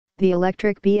The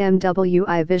electric BMW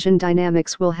i Vision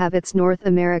Dynamics will have its North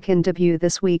American debut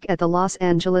this week at the Los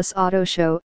Angeles Auto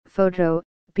Show. Photo,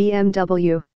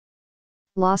 BMW.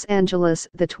 Los Angeles,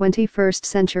 the 21st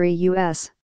century U.S.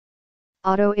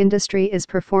 auto industry is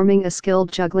performing a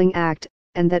skilled juggling act,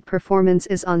 and that performance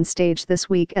is on stage this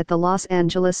week at the Los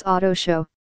Angeles Auto Show.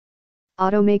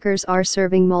 Automakers are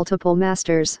serving multiple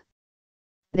masters.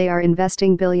 They are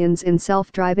investing billions in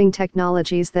self-driving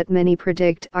technologies that many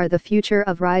predict are the future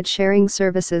of ride-sharing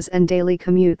services and daily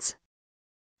commutes.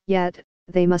 Yet,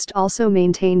 they must also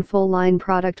maintain full-line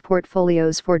product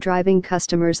portfolios for driving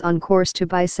customers on course to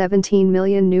buy 17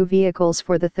 million new vehicles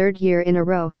for the third year in a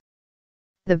row.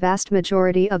 The vast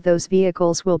majority of those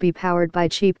vehicles will be powered by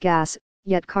cheap gas,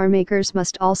 yet carmakers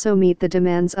must also meet the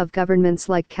demands of governments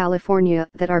like California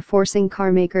that are forcing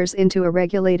carmakers into a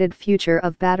regulated future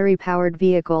of battery-powered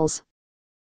vehicles.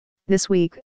 This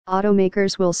week,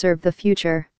 automakers will serve the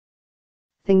future.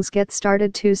 Things get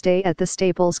started Tuesday at the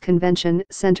Staples Convention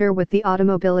Center with the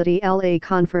Automobility LA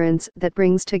conference that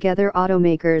brings together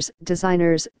automakers,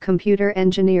 designers, computer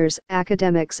engineers,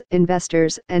 academics,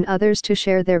 investors, and others to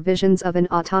share their visions of an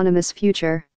autonomous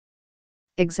future.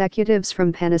 Executives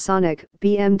from Panasonic,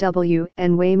 BMW,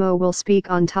 and Waymo will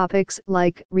speak on topics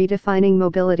like redefining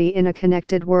mobility in a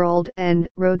connected world and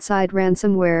roadside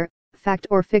ransomware, fact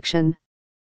or fiction.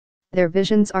 Their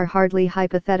visions are hardly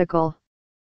hypothetical.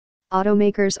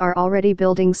 Automakers are already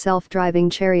building self-driving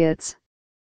chariots.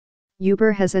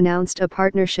 Uber has announced a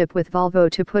partnership with Volvo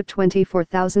to put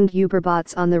 24,000 Uber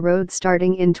bots on the road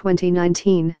starting in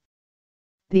 2019.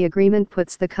 The agreement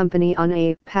puts the company on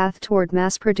a path toward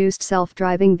mass-produced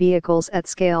self-driving vehicles at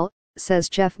scale, says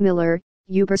Jeff Miller,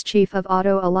 Uber's chief of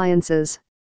auto alliances.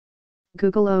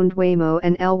 Google-owned Waymo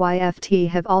and Lyft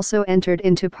have also entered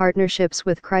into partnerships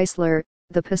with Chrysler,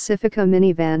 the Pacifica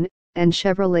minivan, and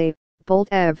Chevrolet, Bolt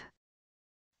EV.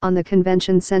 On the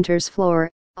convention center's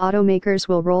floor, automakers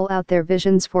will roll out their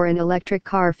visions for an electric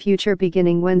car future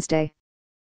beginning Wednesday.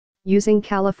 Using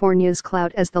California's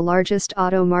clout as the largest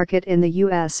auto market in the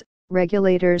U.S.,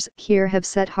 regulators here have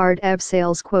set hard EV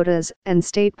sales quotas, and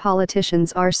state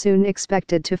politicians are soon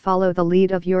expected to follow the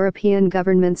lead of European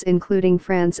governments including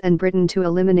France and Britain to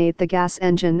eliminate the gas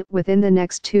engine within the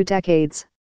next 2 decades.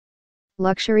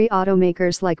 Luxury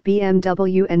automakers like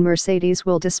BMW and Mercedes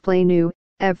will display new,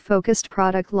 EV-focused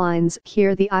product lines,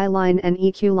 here the I-Line and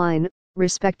EQ line,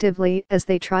 respectively, as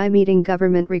they try meeting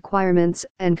government requirements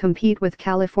and compete with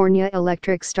California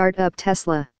electric startup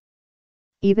Tesla.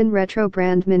 Even retro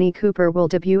brand Mini Cooper will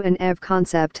debut an EV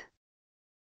concept.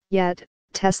 Yet,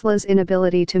 Tesla's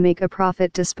inability to make a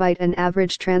profit despite an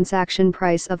average transaction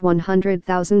price of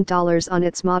 $100,000 on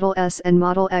its Model S and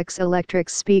Model X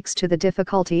electrics speaks to the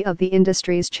difficulty of the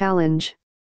industry's challenge.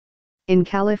 In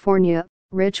California,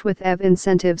 rich with EV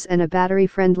incentives and a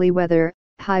battery-friendly weather,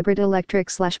 hybrid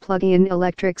electric/plug-in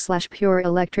electric/pure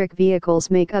electric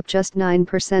vehicles make up just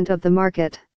 9% of the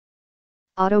market.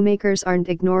 Automakers aren't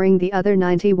ignoring the other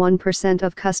 91%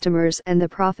 of customers and the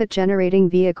profit-generating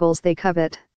vehicles they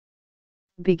covet.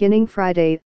 Beginning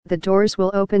Friday, the doors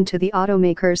will open to the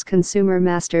automakers' consumer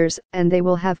masters, and they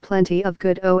will have plenty of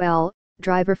good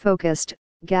driver-focused,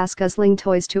 gas-guzzling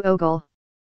toys to ogle.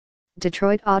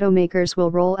 Detroit automakers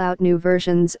will roll out new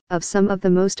versions of some of the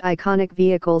most iconic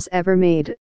vehicles ever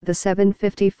made, the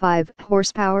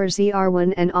 755-horsepower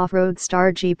ZR1 and off-road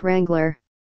star Jeep Wrangler.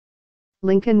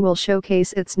 Lincoln will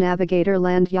showcase its Navigator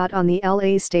land yacht on the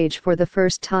LA stage for the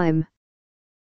first time.